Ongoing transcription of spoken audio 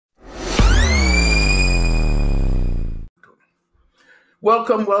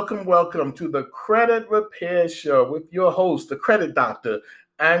Welcome to the Credit Repair Show with your host, the Credit Doctor,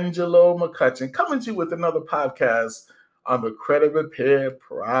 Angelo McCutcheon, coming to you with another podcast on the credit repair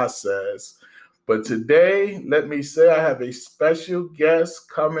process. But today, let me say I have a special guest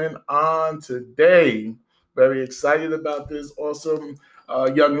coming on today. Very excited about this awesome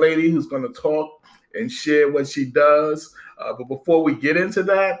young lady who's going to talk and share what she does. But before we get into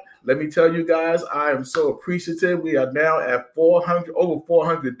that, let me tell you guys, I am so appreciative. We are now at over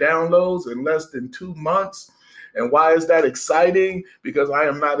 400 downloads in less than 2 months. And why is that exciting? Because I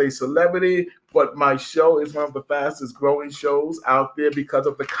am not a celebrity, but my show is one of the fastest growing shows out there because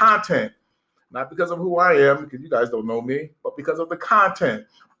of the content. Not because of who I am, because you guys don't know me, but because of the content.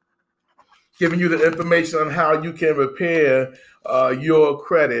 Giving you the information on how you can repair your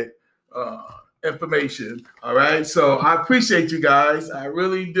credit information. All right. So I appreciate you guys. I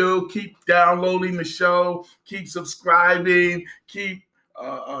really do. Keep downloading the show. Keep subscribing. Keep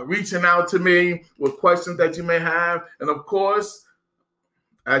reaching out to me with questions that you may have. And of course,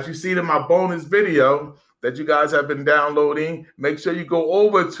 as you see in my bonus video that you guys have been downloading, make sure you go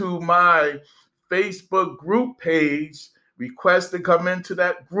over to my Facebook group page. Request to come into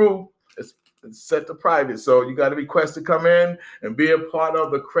that group. It's set to private, so you got to request to come in and be a part of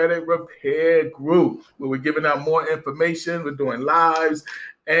the credit repair group where we're giving out more information. We're doing lives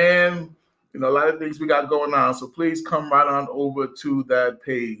and a lot of things we got going on. So please come right on over to that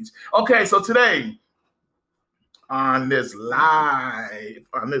page. Okay, so today on this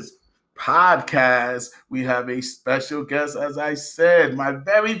podcast, we have a special guest. As I said, my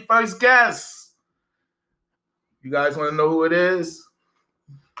very first guest. You guys want to know who it is?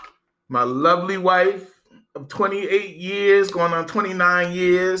 My lovely wife of 28 years, going on 29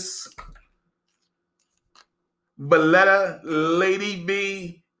 years, Valletta Lady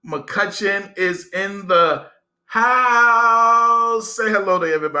V McCutcheon is in the house. Say hello to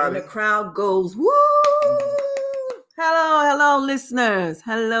everybody. And the crowd goes, woo! Hello, listeners.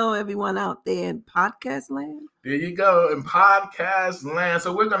 Hello, everyone out there in podcast land. There you go, in podcast land.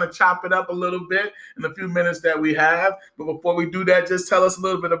 So we're going to chop it up a little bit in the few minutes that we have. But before we do that, just tell us a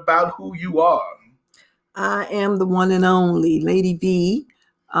little bit about who you are. I am the one and only Lady V,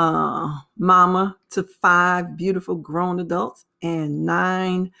 mama to 5 beautiful grown adults and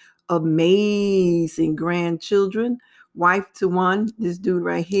 9 amazing grandchildren. Wife to 1, this dude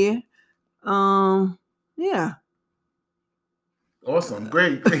right here. Yeah. Awesome.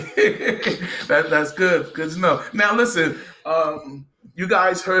 Great. That's good. Good to know. Now, listen, you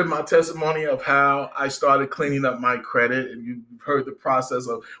guys heard my testimony of how I started cleaning up my credit, and you've heard the process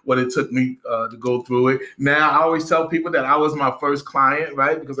of what it took me to go through it. Now, I always tell people that I was my first client,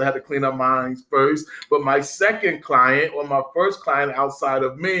 right? Because I had to clean up mine first. But my second client, or my first client outside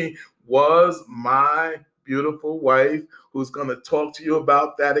of me, was my beautiful wife, who's going to talk to you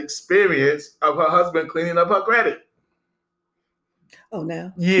about that experience of her husband cleaning up her credit. Oh,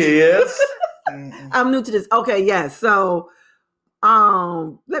 now? Yes. I'm new to this. Okay, yes. So,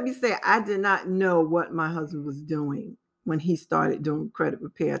 let me say, I did not know what my husband was doing when he started doing credit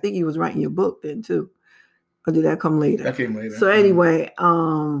repair. I think he was writing your book then too. Or did that come later? That came later. So anyway,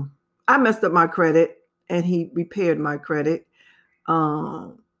 I messed up my credit and he repaired my credit,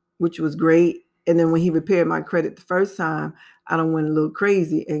 which was great. And then when he repaired my credit the first time, I done went a little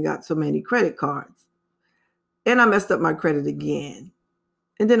crazy and got so many credit cards. And I messed up my credit again.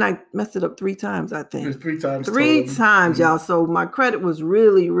 And then I messed it up 3 times, I think. It was 3 times. 3 times, y'all. So my credit was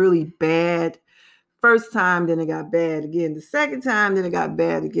really, really bad. First time, then it got bad again. The second time, then it got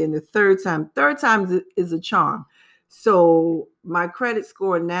bad again. The third time. Third time is a charm. So my credit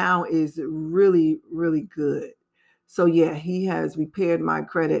score now is really, really good. So yeah, he has repaired my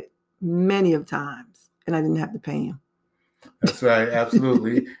credit many of times, and I didn't have to pay him. That's right,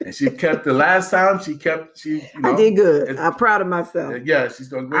 absolutely. And she kept the last time. I did good. I'm proud of myself. Yeah, she's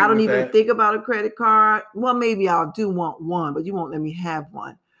doing great. I don't even think about a credit card. Well, maybe I'll do want one, but you won't let me have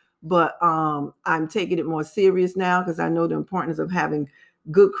one. But I'm taking it more serious now because I know the importance of having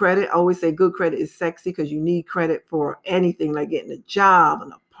good credit. I always say good credit is sexy because you need credit for anything like getting a job,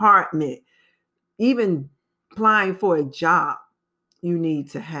 an apartment, even applying for a job. You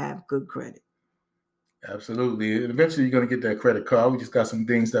need to have good credit. Absolutely. And eventually you're going to get that credit card. We just got some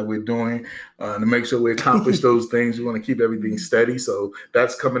things that we're doing to make sure we accomplish those things. We want to keep everything steady. So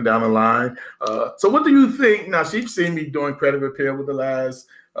that's coming down the line. So what do you think? Now, she's seen me doing credit repair with the last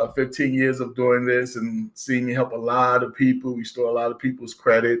 15 years of doing this and seeing me help a lot of people, restore a lot of people's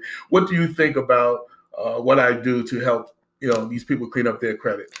credit. What do you think about what I do to help, these people clean up their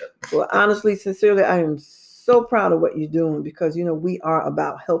credit? Well, honestly, sincerely, I am so proud of what you're doing because, we are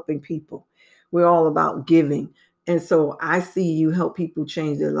about helping people. We're all about giving. And so I see you help people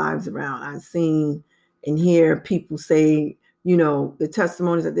change their lives around. I've seen and hear people say, the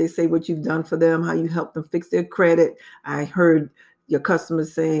testimonies that they say, what you've done for them, how you help them fix their credit. I heard your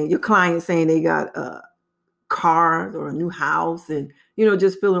clients saying they got a car or a new house and,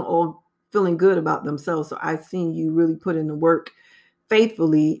 just feeling good about themselves. So I've seen you really put in the work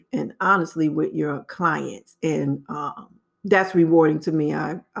faithfully and honestly with your clients. And that's rewarding to me.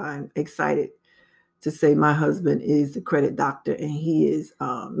 I'm excited to say my husband is the credit doctor and he is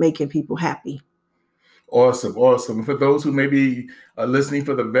making people happy. Awesome. For those who may be listening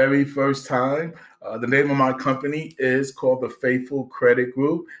for the very first time, the name of my company is called the Faithful Credit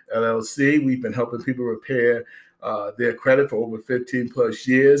Group, LLC. We've been helping people repair their credit for over 15 plus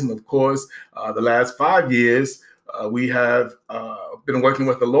years. And of course, the last 5 years, we have been working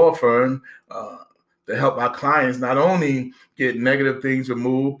with a law firm to help our clients not only get negative things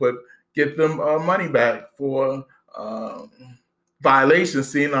removed, but get them money back for violations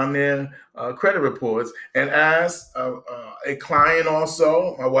seen on their credit reports. And as a client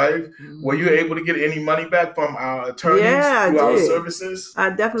also, my wife, were you able to get any money back from our attorneys through our services?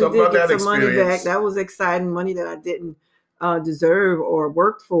 I definitely did get some money back. That was exciting. Money that I didn't deserve or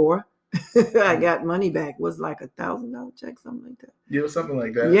worked for. I got money back. It was like $1,000 check, something like that. Yeah, something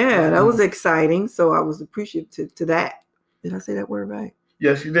like that. Yeah, that was exciting. So I was appreciative to that. Did I say that word right?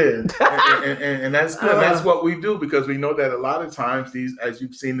 Yes, you did. and that's good. That's what we do, because we know that a lot of times these, as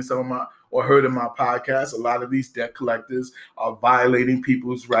you've seen in some of my or heard in my podcast, a lot of these debt collectors are violating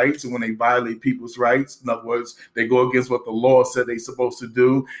people's rights. And when they violate people's rights, in other words, they go against what the law said they're supposed to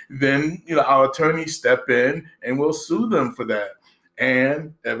do, then our attorneys step in and we'll sue them for that.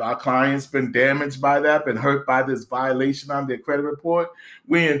 And if our client's been damaged by that, been hurt by this violation on their credit report,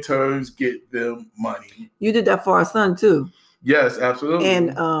 we in turn get them money. You did that for our son too. Yes, absolutely.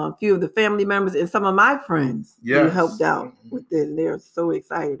 And a few of the family members and some of my friends you helped out with it. And they're so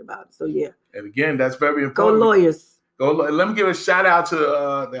excited about it. So, yeah. And again, that's very important. Go lawyers. Let me give a shout out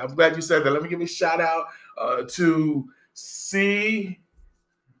to, I'm glad you said that. Let me give a shout out to C&M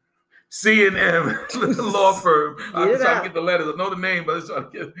law firm. I'm trying to get the letters. I know the name, but I'm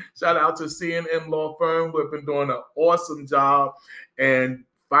trying to get shout out to C&M law firm, who have been doing an awesome job and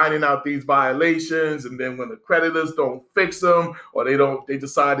finding out these violations. And then when the creditors don't fix them, or they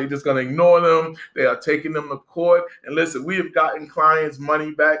decide they're just going to ignore them, they are taking them to court. And listen, we have gotten clients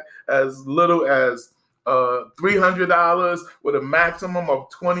money back as little as $300 with a maximum of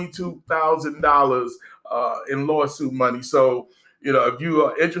 $22,000 in lawsuit money. So, if you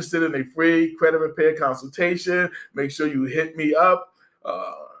are interested in a free credit repair consultation, make sure you hit me up.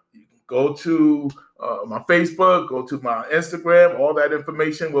 You can go to my Facebook, go to my Instagram. All that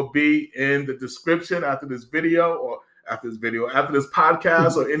information will be in the description after this podcast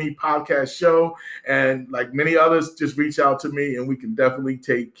or any podcast show. And like many others, just reach out to me and we can definitely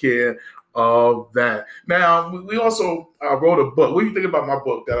take care of that. Now, we also wrote a book. What do you think about my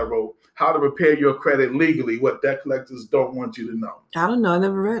book that I wrote? How to Repair Your Credit Legally, What Debt Collectors Don't Want You to Know. I don't know. I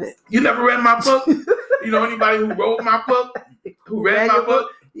never read it. You never read my book? You know anybody who wrote my book? Who read my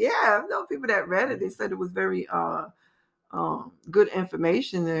book? Yeah, I know people that read it. They said it was very good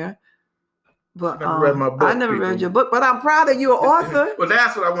information there. But I never read my book. I never read your book, but I'm proud that you're an author. Well,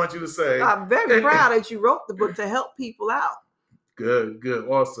 that's what I want you to say. I'm very proud that you wrote the book to help people out. Good.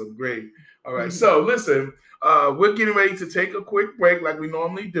 Awesome. Great. All right. So listen, we're getting ready to take a quick break like we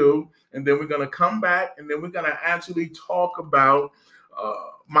normally do. And then we're going to come back and then we're going to actually talk about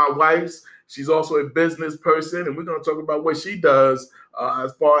my wife's. She's also a business person, and we're going to talk about what she does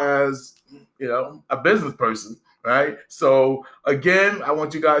as far as, a business person, right? So again, I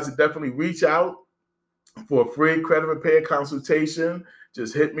want you guys to definitely reach out for a free credit repair consultation.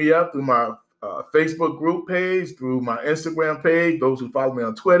 Just hit me up through my Facebook group page, through my Instagram page. Those who follow me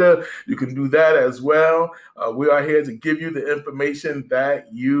on Twitter, you can do that as well. We are here to give you the information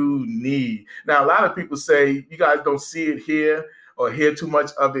that you need. Now, a lot of people say you guys don't see it here or hear too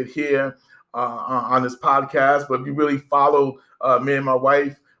much of it here on this podcast, but if you really follow me and my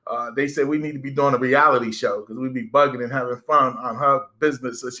wife, they say we need to be doing a reality show, because we'd be bugging and having fun on her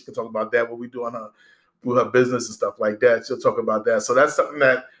business, so she can talk about that, what we do on her business and stuff like that. She'll talk about that. So that's something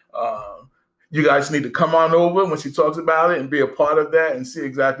that you guys need to come on over when she talks about it and be a part of that and see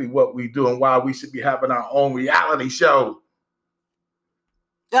exactly what we do and why we should be having our own reality show.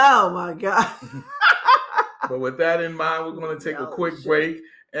 Oh my God. But with that in mind, we're going to take a quick break,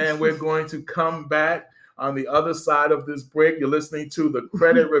 and we're going to come back on the other side of this break. You're listening to the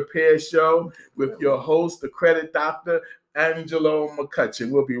Credit Repair Show with your host, the credit doctor, Angelo McCutcheon.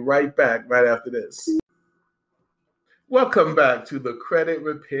 We'll be right back right after this. Welcome back to the Credit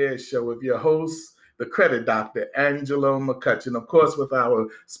Repair Show with your host, the credit doctor, Angelo McCutcheon. Of course, with our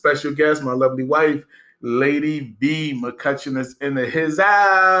special guest, my lovely wife, Lady V. McCutcheon is in his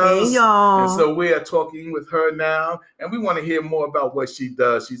house. Hey, y'all. And so we are talking with her now, and we want to hear more about what she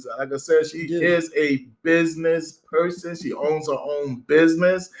does. She's, like I said, she is a business person. She owns her own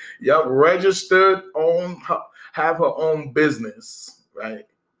business. Yep, registered, have her own business, right?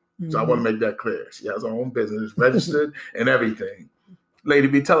 So I want to make that clear. She has her own business, registered and everything. Lady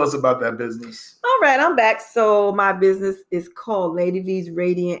V, tell us about that business. All right, I'm back. So my business is called Lady V's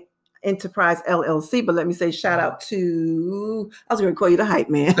Radiant Enterprise LLC. But let me say shout out to, I was going to call you the hype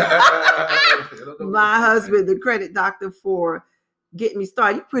man. My husband, the credit doctor, for getting me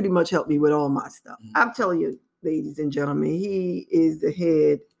started. You pretty much helped me with all my stuff. I'm telling you, ladies and gentlemen, he is the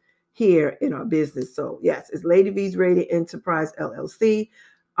head here in our business. So yes, it's Lady V's Radiant Enterprise LLC.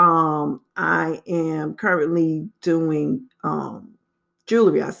 I am currently doing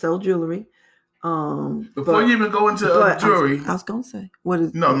jewelry. I sell jewelry. Before you even go into jewelry, I was gonna say, what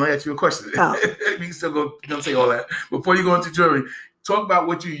is? No, I'm gonna ask you a question. Oh. You can still don't say all that. Before you go into jewelry, talk about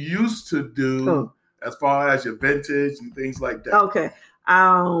what you used to do as far as your vintage and things like that. Okay.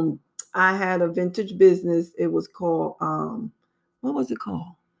 I had a vintage business. It was called what was it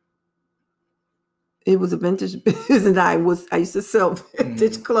called? It was a vintage business. I used to sell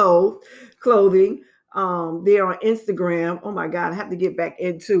vintage clothing. They're on Instagram. Oh my God, I have to get back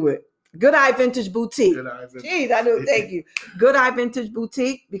into it. Good Eye Vintage Boutique. Jeez, I know. Thank you. Good Eye Vintage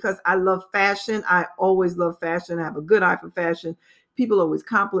Boutique, because I love fashion. I always love fashion. I have a good eye for fashion. People always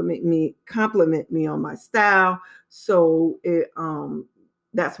compliment me on my style. So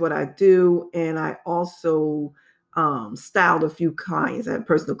that's what I do. And I also styled a few clients. I had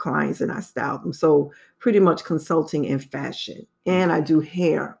personal clients and I styled them. So pretty much consulting in fashion. And I do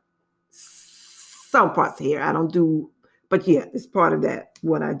hair. Some parts of hair. I don't do, but yeah, it's part of that,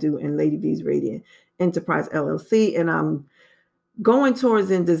 what I do in Lady V's Radiant Enterprise LLC. And I'm going towards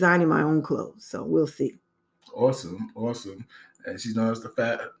and designing my own clothes. So we'll see. Awesome. And she's known as the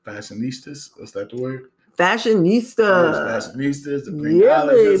fashionistas. Is that the word? Fashionistas, the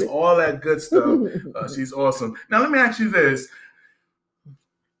bringologists, all that good stuff. She's awesome. Now, let me ask you this.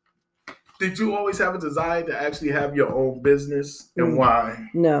 Did you always have a desire to actually have your own business, and why?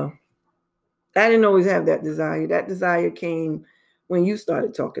 No. I didn't always have that desire. That desire came when you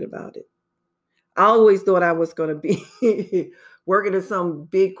started talking about it. I always thought I was going to be working in some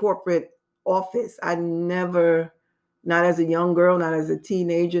big corporate office. I never, not as a young girl, not as a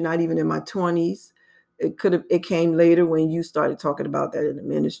teenager, not even in my 20s. It came later when you started talking about that in the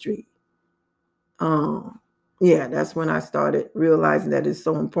ministry. Yeah, that's when I started realizing that it's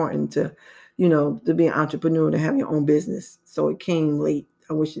so important to, to be an entrepreneur, to have your own business. So it came late.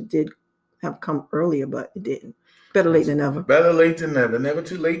 I wish it did have come earlier, but it didn't. Better late than never. Better late than never. Never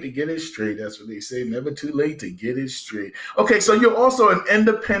too late to get it straight. That's what they say. Never too late to get it straight. Okay, so you're also an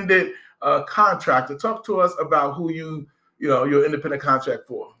independent contractor. Talk to us about who you're independent contract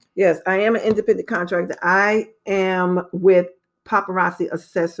for. Yes, I am an independent contractor. I am with Paparazzi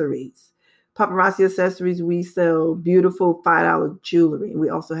Accessories. Paparazzi Accessories, we sell beautiful $5 jewelry. We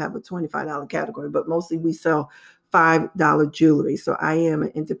also have a $25 category, but mostly we sell $5 jewelry. So I am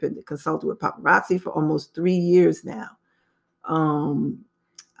an independent consultant with Paparazzi for almost 3 years now.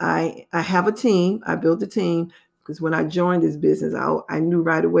 I have a team. I built a team because when I joined this business, I knew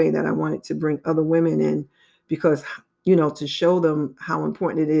right away that I wanted to bring other women in because, to show them how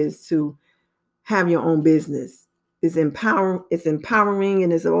important it is to have your own business. It's empowering,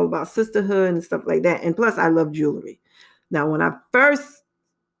 and it's all about sisterhood and stuff like that. And plus, I love jewelry. Now, when I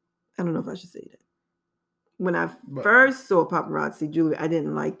don't know if I should say that. When I first saw Paparazzi jewelry, I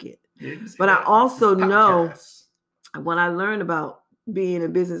didn't like it. But I also know when I learned about being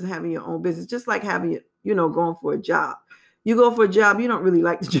in business, having your own business, just like having, going for a job. You go for a job, you don't really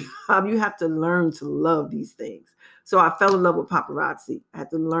like the job. You have to learn to love these things. So I fell in love with Paparazzi. I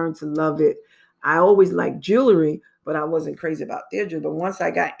had to learn to love it. I always liked jewelry, but I wasn't crazy about their jewelry. But once I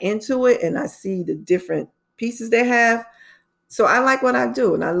got into it and I see the different pieces they have, so I like what I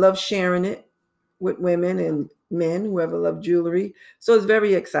do. And I love sharing it with women and men, whoever love jewelry. So it's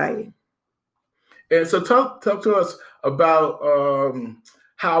very exciting. And so talk to us about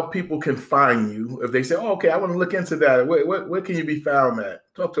how people can find you. If they say, okay, I want to look into that. Where can you be found at?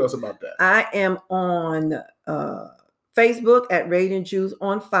 Talk to us about that. I am on Facebook at Radiant Jewels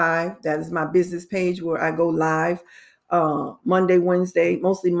on 5. That is my business page where I go live Monday, Wednesday,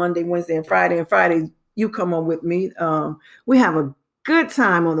 mostly Monday, Wednesday, and Friday. And Friday, you come on with me. We have a good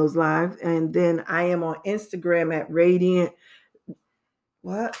time on those lives. And then I am on Instagram at Lady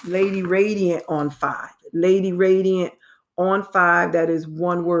Radiant on 5. Lady Radiant on 5. That is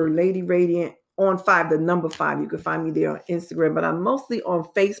one word. Lady Radiant on 5, the number 5. You can find me there on Instagram, but I'm mostly on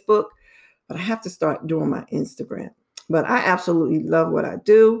Facebook. But I have to start doing my Instagram. But I absolutely love what I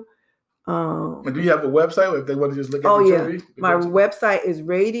do. Do you have a website if they want to just look at the jewelry? Yeah. My website is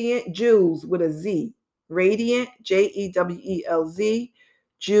Radiant Jewels with a Z. Radiant, JEWELZ,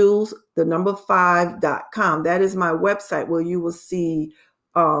 Jewels, the number 5.com. That is my website where you will see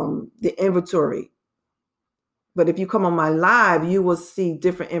the inventory. But if you come on my live, you will see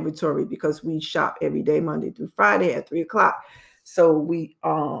different inventory because we shop every day, Monday through Friday at 3:00. So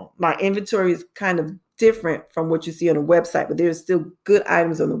my inventory is kind of different from what you see on the website, but there's still good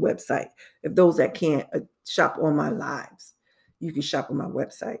items on the website. If those that can't shop on my lives, you can shop on my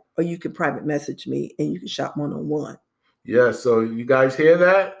website, or you can private message me and you can shop one-on-one. Yeah, so you guys hear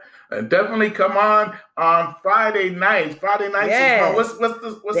that? And definitely come on Friday nights. Friday nights Yes. is what's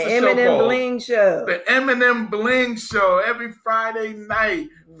the show Eminem called? Bling Show. The Eminem Bling Show every Friday night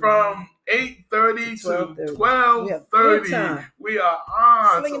from 8:30 to 12:30. We are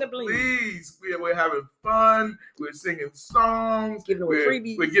on. Slinging so the bling. Please, we're having fun. We're singing songs. Giving away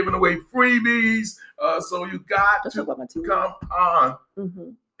freebies. We're giving away freebies. So you got to come on.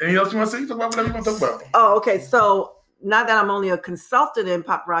 Anything else you want to say? Talk about whatever you want to talk about. Oh, okay. So not that I'm only a consultant in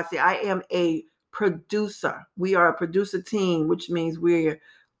paparazzi, I am a producer. We are a producer team, which means we're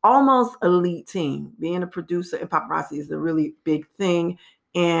almost elite team. Being a producer in paparazzi is a really big thing.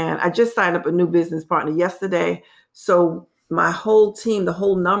 And I just signed up a new business partner yesterday. So my whole team, the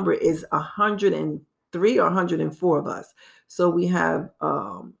whole number is 103 or 104 of us. So we have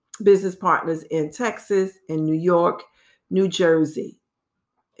business partners in Texas, in New York, New Jersey,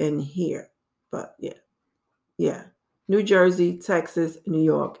 and here. But yeah. New Jersey, Texas, New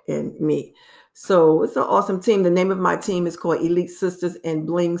York, and me. So it's an awesome team. The name of my team is called Elite Sisters and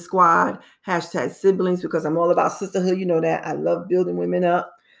Bling Squad, #siblings, because I'm all about sisterhood. You know that. I love building women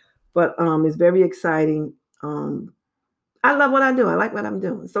up. But it's very exciting. I love what I do. I like what I'm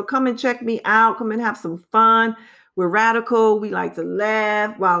doing. So come and check me out. Come and have some fun. We're radical. We like to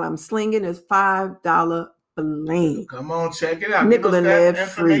laugh while I'm slinging this $5 bling. Come on, check it out. Nickel and lead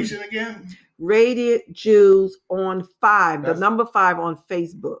information free. Again. Radiant Jewels on 5, the number 5 on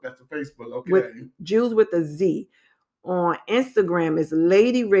Facebook. That's the Facebook, okay. With Jewels with a Z. On Instagram is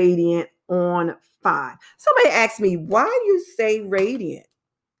Lady Radiant on 5. Somebody asked me, why do you say Radiant?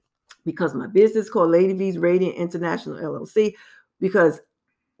 Because my business called Lady V's Radiant International LLC, because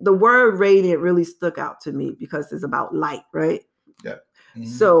the word radiant really stuck out to me because it's about light, right? Yeah. Mm-hmm.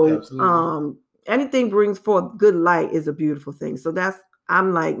 So absolutely. Anything brings forth good light is a beautiful thing. So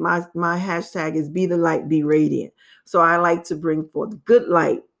I'm like, my hashtag is be the light, be radiant. So I like to bring forth good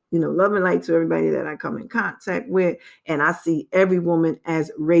light, love and light to everybody that I come in contact with. And I see every woman as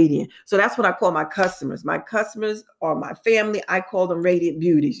radiant. So that's what I call my customers. My customers are my family. I call them radiant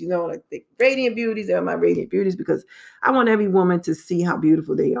beauties. Like the radiant beauties are my radiant beauties because I want every woman to see how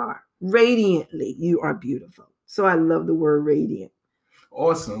beautiful they are. Radiantly, you are beautiful. So I love the word radiant.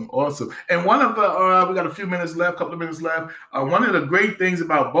 Awesome. And one of the, we got a couple of minutes left. One of the great things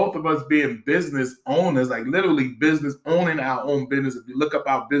about both of us being business owners, like literally business owning our own business. If you look up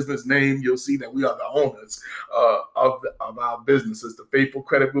our business name, you'll see that we are the owners of our businesses, the Faithful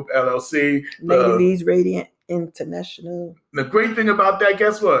Credit Group LLC. Lady V's Radiant International. The great thing about that,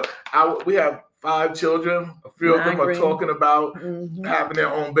 guess what? We have 5 children. A few of them are talking about having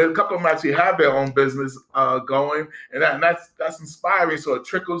their own business. A couple of them actually have their own business going, and that's inspiring. So it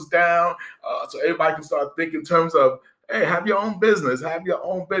trickles down, so everybody can start thinking in terms of, hey, have your own business.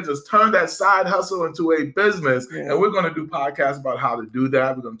 Turn that side hustle into a business. Yeah. And we're going to do podcasts about how to do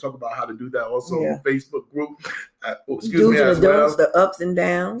that. We're going to talk about how to do that also on the Facebook group. The ups and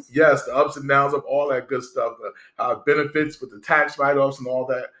downs. Yes, the ups and downs of all that good stuff. How it benefits with the tax write-offs and all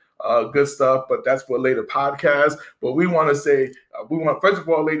that. Good stuff, but that's for a later podcast. But we want to say, first of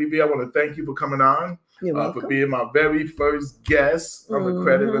all, Lady V, I want to thank you for coming on, for being my very first guest on the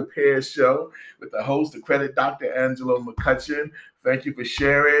Credit Repair Show with the host, the Credit Dr. Angelo McCutcheon. Thank you for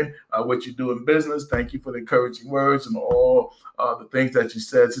sharing what you do in business. Thank you for the encouraging words and all the things that you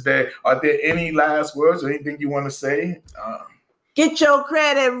said today. Are there any last words or anything you want to say? Get your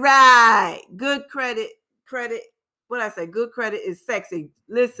credit right. Good credit. What I say, good credit is sexy.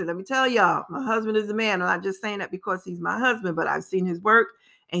 Listen, let me tell y'all, my husband is a man. I'm not just saying that because he's my husband, but I've seen his work,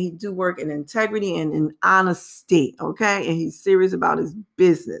 and he do work in integrity and in honesty, okay? And he's serious about his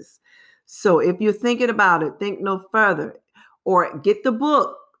business. So if you're thinking about it, think no further, or get the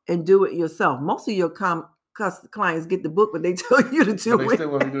book and do it yourself. Most of your clients get the book, but they tell you to do it. They still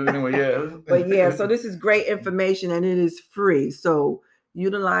want to do it anyway, yeah. But yeah, so this is great information, and it is free. So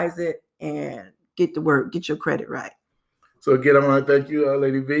utilize it and get to work. Get your credit right. So again, I want to thank you,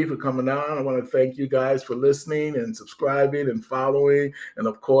 Lady V, for coming on. I want to thank you guys for listening and subscribing and following. And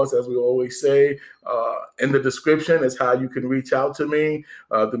of course, as we always say, in the description is how you can reach out to me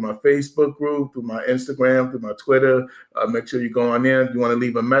through my Facebook group, through my Instagram, through my Twitter. Make sure you go on in. If you want to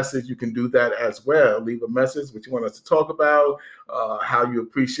leave a message, you can do that as well. Leave a message, what you want us to talk about, how you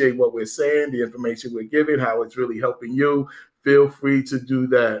appreciate what we're saying, the information we're giving, how it's really helping you. Feel free to do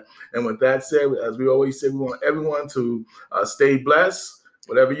that. And with that said, as we always say, we want everyone to stay blessed.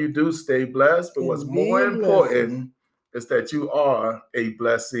 Whatever you do, stay blessed. But what's more important is that you are a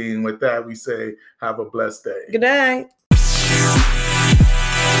blessing. With that, we say, have a blessed day. Good night.